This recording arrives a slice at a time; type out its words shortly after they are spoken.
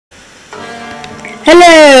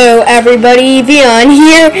Hello everybody, Vian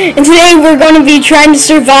here, and today we're going to be trying to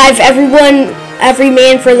survive every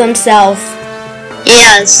man for themselves.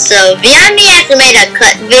 Yeah, so Vian actually made a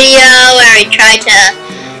cut video where we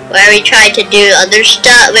tried to do other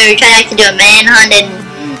stuff, where we tried to do a manhunt and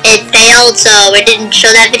it failed, so we didn't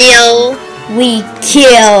show that video.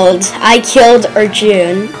 I killed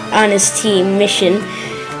Arjun on his team mission,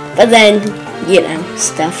 but then, you know,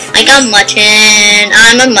 stuff. I got mutton,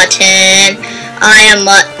 I'm a mutton. I am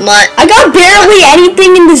I got barely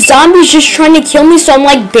anything, and the zombie's just trying to kill me, so I'm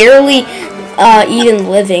like barely even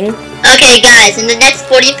living. Okay, guys, in the next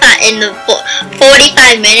 45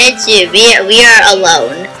 minutes, we are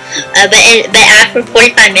alone. But after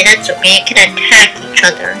 45 minutes, we can attack each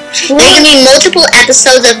other. There can be multiple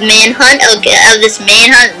episodes of manhunt. Okay, of this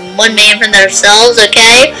manhunt, one man from themselves.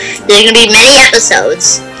 Okay, there's gonna be many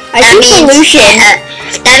episodes. That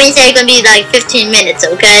means there's gonna be like 15 minutes,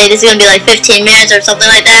 okay? This is gonna be like 15 minutes or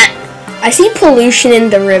something like that. I see pollution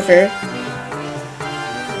in the river.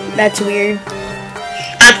 That's weird.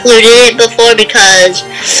 I polluted it before because,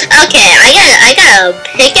 okay, I got a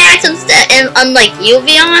pickaxe and unlike you,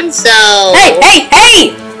 Vian, so.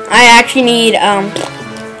 Hey! I actually need I'm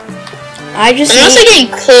also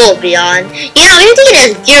getting cold, Vian. You know, we have to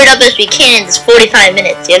get as geared up as we can in this 45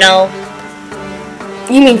 minutes, you know.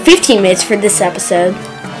 You mean 15 minutes for this episode?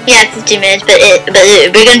 Yeah, 15 minutes, but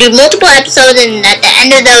we're gonna do multiple episodes, and at the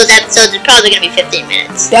end of those episodes, it's probably gonna be 15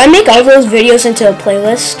 minutes. Do I make all those videos into a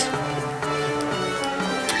playlist?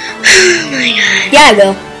 Oh my god. Yeah, I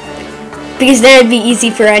will. Because then it'd be easy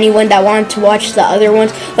for anyone that wanted to watch the other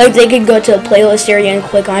ones. Like, they could go to the playlist area and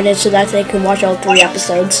click on it so that they can watch all 3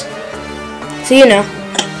 episodes. So, you know.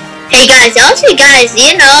 Hey guys,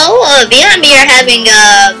 you know, Vian and me are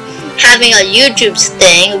having a YouTube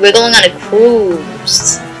thing. We're going on a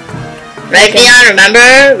cruise. Right, okay. Vian,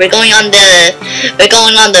 remember? We're going on the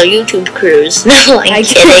YouTube cruise. No, I'm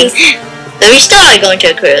kidding. But we still are going to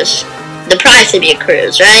a cruise. The price should be a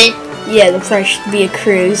cruise, right? Yeah, the price should be a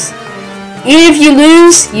cruise. Even if you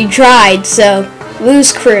lose, you tried, so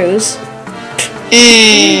lose cruise.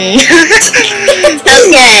 Okay,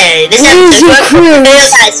 this episode,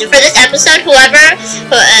 guys, so for this episode,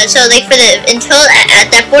 until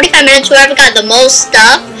at that 45 minutes, whoever got the most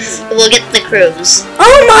stuff will get the cruise.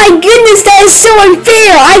 Oh my goodness, that is so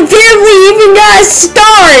unfair! I barely even got a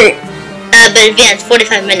start! But again, it's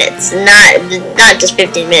 45 minutes, not just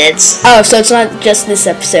 15 minutes. Oh, so it's not just this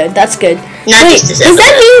episode. That's good. Not just this episode. Does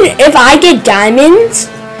that mean if I get diamonds,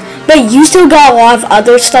 but you still got a lot of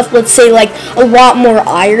other stuff, let's say like a lot more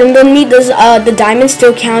iron than me, does the diamond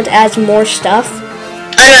still count as more stuff?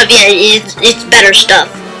 I don't know, yeah, it's better stuff.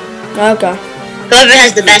 Okay. Whoever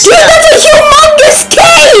has the best stuff. Dude, that's a humongous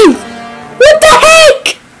cave! What the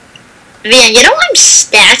heck? Vian, you know I'm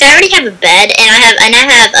stacked. I already have a bed, and I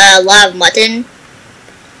have a lot of mutton.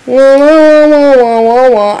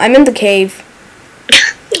 I'm in the cave.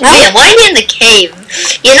 Vian, why are you in the cave?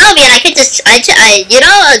 You know, Vian, you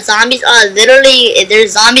know, zombies are literally,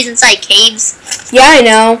 there's zombies inside caves. Yeah, I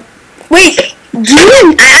know. Wait, I'm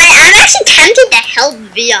actually tempted to help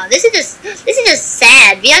Vian. This is just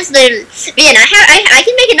sad. Vian, I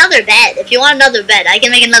can make another bed. If you want another bed, I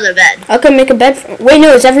can make another bed. I can make a bed. Wait,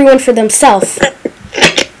 no, it's everyone for themselves.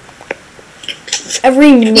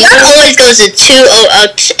 Vian always goes to too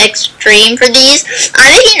extreme for these.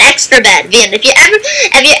 I'm making an extra bed, Vian. If you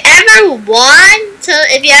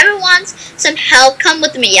ever want some help, come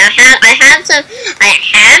with me. I have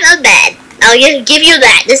a bed. I'll give you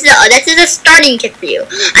that. This is a starting kit for you.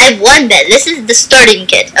 I have one bed. This is the starting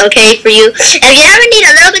kit, okay, for you. If you ever need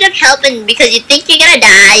a little bit of help and because you think you're gonna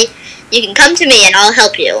die, you can come to me and I'll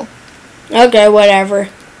help you. Okay, whatever.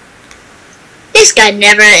 This guy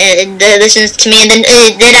never listens to me, and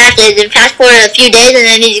then after fast forward a few days, and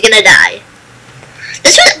then he's gonna die.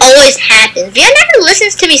 This would always happen. Vian never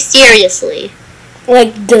listens to me seriously.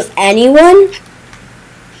 Like, does anyone?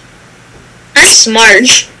 I'm smart.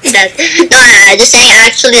 Just saying.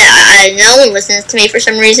 Actually, no one listens to me for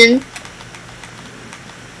some reason.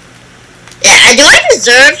 Do I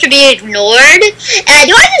deserve to be ignored?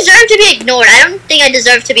 Do I deserve to be ignored? I don't think I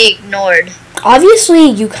deserve to be ignored. Obviously,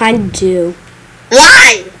 you kind of do.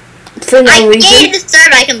 Why? For no reason. I gave the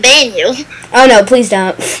server. I can ban you. Oh no! Please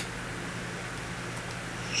don't.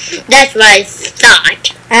 That's what I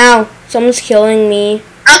thought. Ow! Someone's killing me.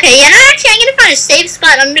 Okay, yeah, actually, I'm gonna find a safe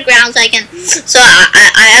spot underground so I can. So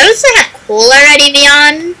I also have coal already,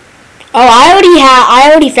 Vian. Oh, I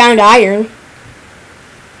already found iron.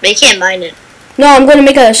 But you can't mine it. No, I'm gonna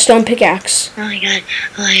make a stone pickaxe. Oh my god!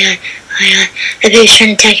 Oh my god! my god, the baby's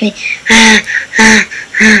trying to attack me.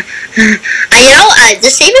 The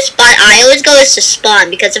safest spot I always go is to spawn,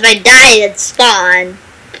 because if I die at spawn,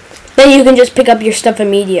 then you can just pick up your stuff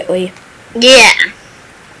immediately. Yeah.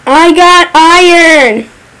 I got iron.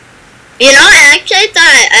 You know, I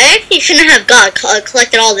actually shouldn't have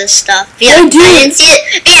collected all this stuff. Yeah, I didn't see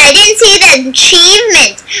it. Yeah, I didn't see the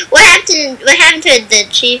achievement. What happened to the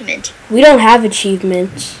achievement? We don't have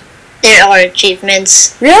achievements. There are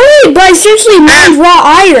achievements. Really? But I seriously mined raw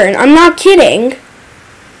iron. I'm not kidding.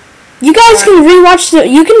 You guys can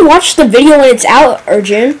you can watch the video when it's out,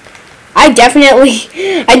 Urgent. I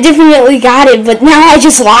definitely got it, but now I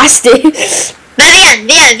just lost it. But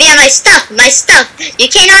Vian, my stuff. You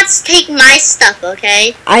cannot take my stuff,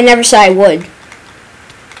 okay? I never said I would.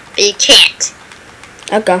 But you can't.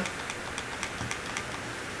 Okay.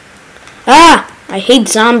 Ah! I hate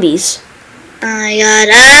zombies. Oh my god,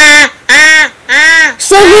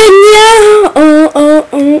 So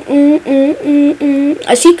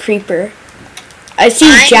I see creeper. I see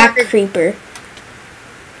Jack Creeper.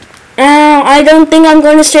 Oh, I don't think I'm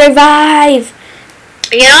going to survive.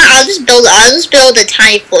 You know what, I'll just build a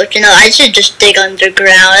tiny fort. You know, I should just dig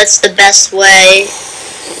underground. That's the best way.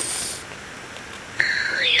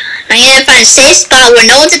 I'm gonna find a safe spot where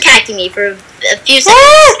no one's attacking me for a few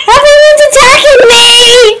seconds. Everyone's attacking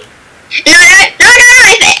me! No!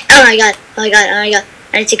 Oh my god!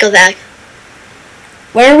 I need to go back.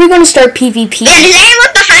 When are we going to start PvP? Man, is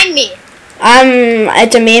anyone behind me?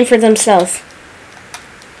 It's a man for themselves.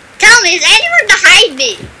 Tell me, is anyone behind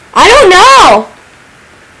me? I don't know!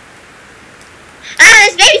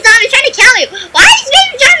 This baby zombie trying to kill me. Why is this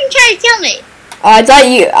baby zombie trying to kill me? I thought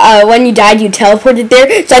you, when you died, you teleported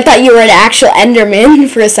there, so I thought you were an actual Enderman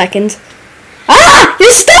for a second. Ah!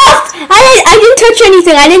 Your stuff! I didn't touch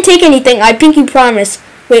anything. I didn't take anything. I pinky promise.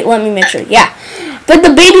 Wait, let me make sure. Yeah. But the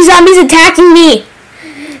baby zombie's attacking me.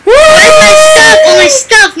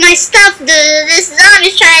 My stuff. This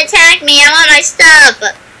zombie's trying to attack me. I want my stuff.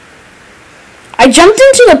 I jumped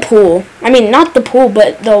into the pool. I mean, not the pool,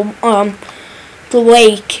 but the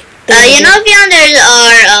lake. You know, beyond there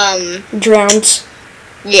are, drowns.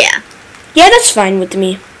 Yeah. Yeah, that's fine with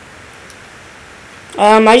me.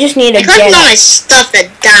 I just need to get all my stuff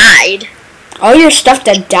that died. All your stuff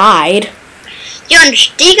that died? Do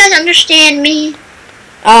you guys understand me?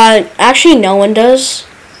 Actually, no one does.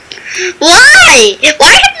 Why?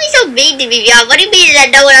 Why have to be so mean to me, Vian? What do you mean that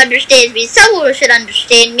no one understands me? Someone should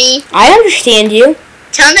understand me. I understand you.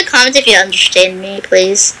 Tell in the comments if you understand me,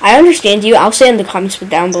 please. I understand you. I'll say in the comments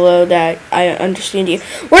down below that I understand you.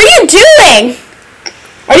 What are you doing?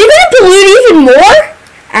 Are you going to pollute even more?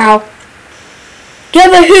 Ow.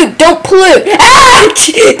 Give a hoot. Don't pollute. Ah!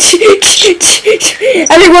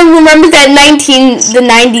 Everyone remembers that the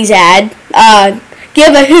 90s ad.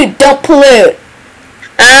 Give a hoot. Don't pollute.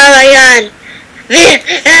 Oh my god.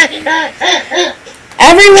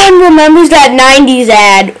 Everyone remembers that 90s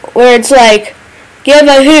ad where it's like, give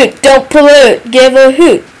a hoot, don't pollute. Give a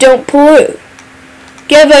hoot, don't pollute.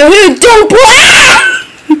 Give a hoot, don't pollute.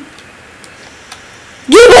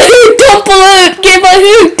 Give a hoot, don't pollute. Give a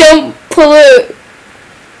hoot, don't pollute.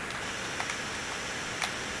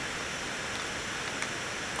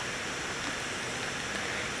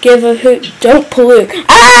 Give a hoot, don't pollute.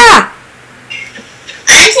 Ah!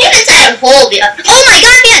 I'm staying inside a hole, Vian. Oh my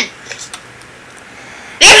god, Vian!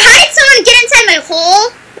 Vian, how did someone get inside my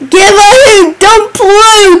hole? Give a hoot, don't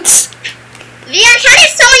pollute! Vian, how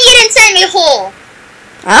did someone get inside my hole?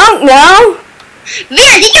 I don't know.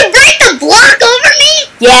 Vian, did you break the block over me?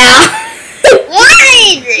 Yeah.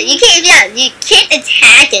 Why? You can't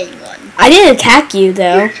attack anyone. I didn't attack you,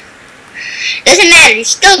 though. Doesn't matter, you're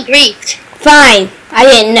still griefed. Fine. I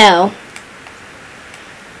didn't know.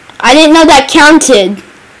 I didn't know that counted.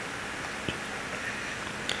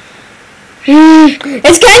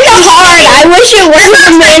 It's kind of hard. I wish it wasn't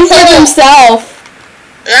a man for themselves.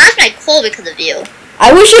 I lost my coal because of you.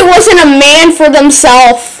 I wish it wasn't a man for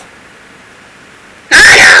themselves.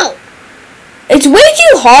 Oh no! It's way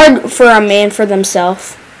too hard for a man for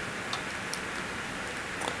themselves.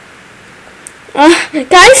 Can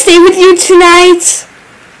I stay with you tonight?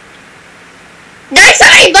 There's so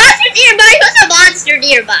many monsters nearby. Who's a monster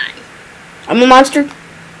nearby? I'm a monster.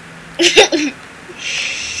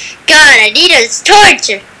 God, I need a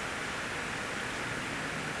torture.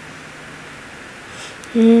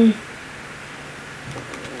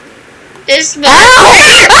 This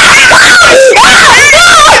monster.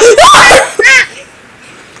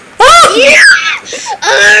 You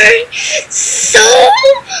are so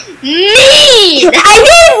mean. I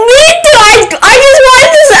didn't mean to. I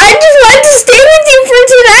just wanted to stay with you for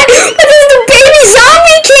tonight, but then the baby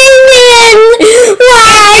zombie came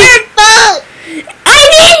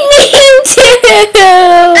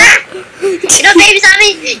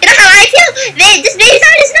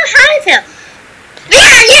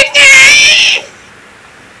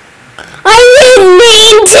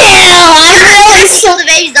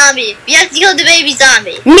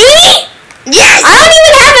zombie. Me? Yes! I don't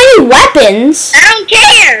even have any weapons. I don't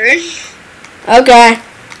care! Okay.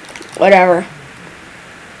 Whatever.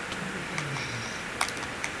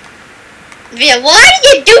 Via, why do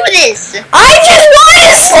you do this? I just want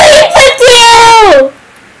to sleep with you!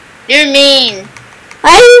 You're mean.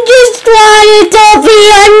 I just wanted to be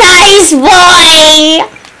a nice boy!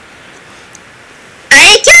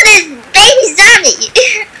 I killed this baby zombie!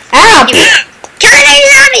 Ow! Kill the baby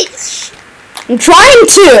zombie! I'm trying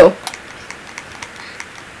to!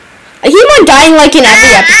 I keep on dying like in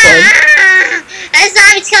every episode. That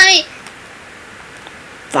zombie's killing me!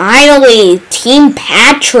 Finally! Team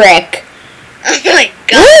Patrick! Oh my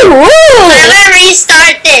god. Woo, woo. I'm gonna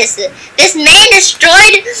restart this. This man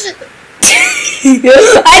destroyed...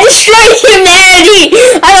 I destroyed humanity!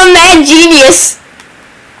 I'm a mad genius!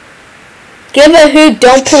 Give a hoot,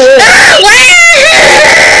 don't pollute.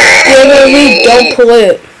 Give a hoot, don't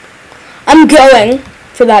pollute. I'm going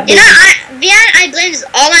for that You baby. know, I blame this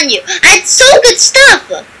all on you. I had so good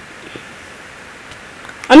stuff!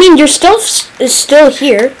 I mean, your stuff is still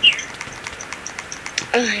here.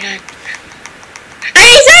 Oh my god.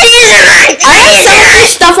 I said you I have some of your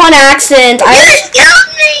stuff on accident. You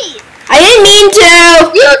killed me! I didn't mean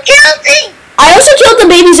to. You killed me! I also killed the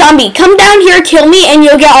baby zombie. Come down here, kill me, and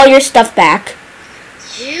you'll get all your stuff back.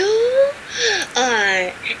 You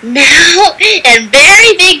are now in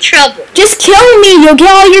very big trouble. Just kill me, you'll get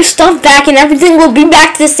all your stuff back, and everything will be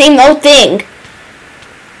back to the same old thing.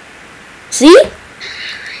 See?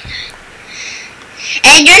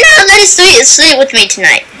 And you're not gonna sleep with me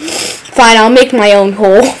tonight. Fine, I'll make my own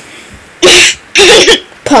hole.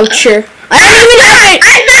 Puncture. I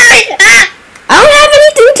don't have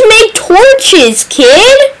anything to make torches,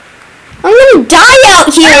 kid. I'm gonna die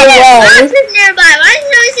out here alone. Monsters nearby. Why did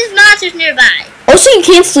you always see monsters nearby? Also, you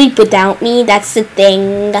can't sleep without me. That's the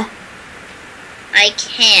thing. I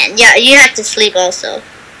can. Yeah, you have to sleep also.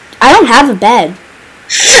 I don't have a bed.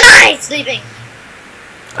 I'm sleeping.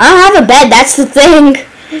 I don't have a bed. That's the thing.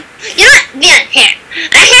 You know what? Yeah, here.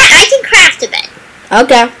 I can craft a bed.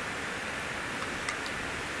 Okay.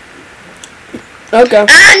 Okay. Oh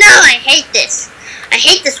no, I hate this. I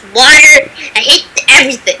hate this water. I hate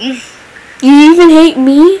everything. You even hate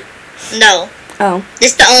me? No. Oh.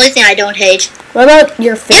 This is the only thing I don't hate. What about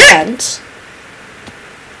your fans?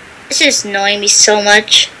 It's just annoying me so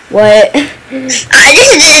much. What? There's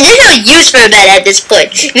no use for a bed at this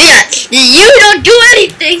point. Yeah, you don't do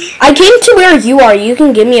anything. I came to where you are. You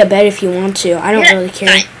can give me a bed if you want to. I don't really care.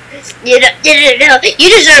 Fine. You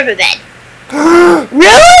deserve a bed.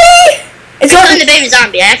 Really? It's Killing the baby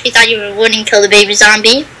zombie. I actually thought you wouldn't kill the baby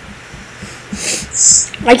zombie.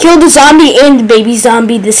 I killed the zombie and the baby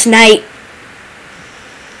zombie this night.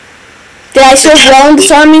 Did I serve well in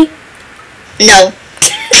this army? No.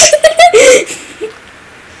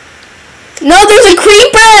 No, there's a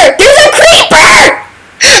creeper! There's a creeper!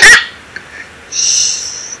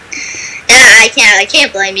 Yeah, I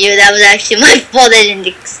can't blame you. That was actually my fault. I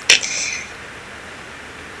didn't.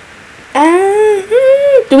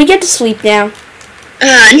 Do we get to sleep now?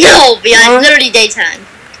 No, beyond literally daytime.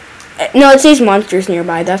 No, it says monsters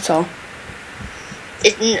nearby. That's all.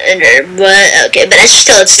 Okay, but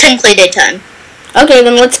it's technically daytime. Okay,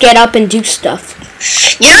 then let's get up and do stuff.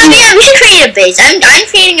 You know, yeah, we should create a base. I'm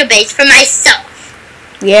creating a base for myself.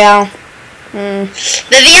 Yeah.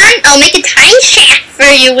 But Vian, I'll make a tiny shack for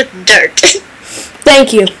you with dirt.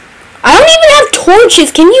 Thank you. I don't even have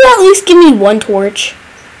torches. Can you at least give me one torch?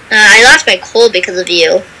 I lost my coal because of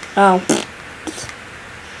you. Oh.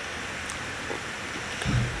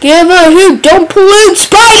 Give a hoot, don't pollute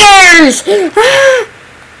spiders! Give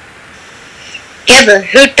a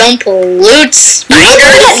hoot, don't pollute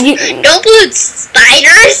spiders! Don't pollute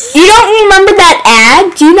spiders! You don't remember that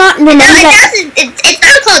ad? Do you not remember that? It's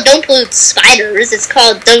not called Don't Pollute Spiders, it's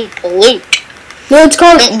called Don't Pollute. No, it's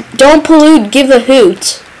called Don't Pollute, Give a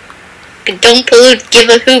Hoot. Don't pollute, give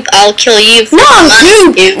a hoop, I'll kill you for Not a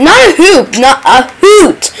hoop! Not a hoop! Not a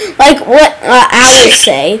hoot! Like what owls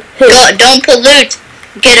say. Hoot. Don't pollute,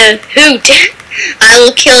 get a hoot. I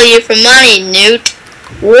will kill you for money, Newt.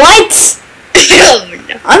 What? No.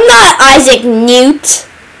 I'm not Isaac Newt.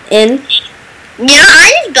 You know,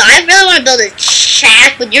 I really want to build a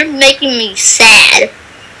shack, but you're making me sad.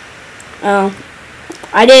 Oh.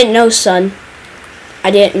 I didn't know, son.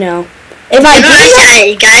 I didn't know. If I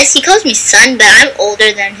did, guys, he calls me son, but I'm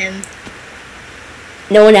older than him.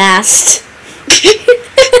 No one asked.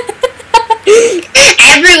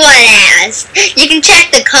 Everyone asked. You can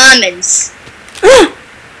check the comments.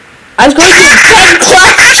 I was going to do bed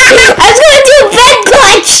clutch. I was going to do bed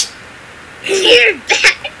clutch. You're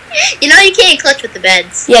bad. You know you can't clutch with the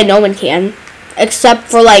beds. Yeah, no one can. except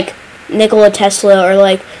for like Nikola Tesla or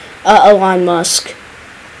like Elon Musk.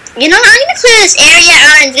 You know, I'm gonna clear this area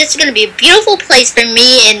out, and this is gonna be a beautiful place for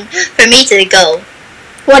me to go.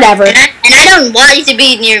 Whatever. And I don't want you to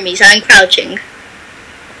be near me, so I'm crouching.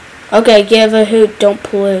 Okay, give a hoot, don't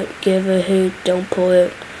pollute. Give a hoot, don't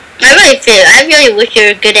pollute. I really wish you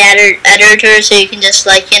were a good editor, so you can just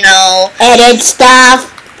like, you know, edit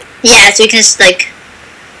stuff. Yeah, so you can just like.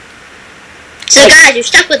 So guys, you're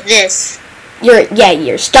stuck with this.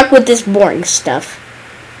 You're stuck with this boring stuff.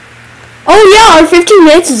 Oh yeah, our 15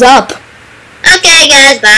 minutes is up. Okay, guys, bye.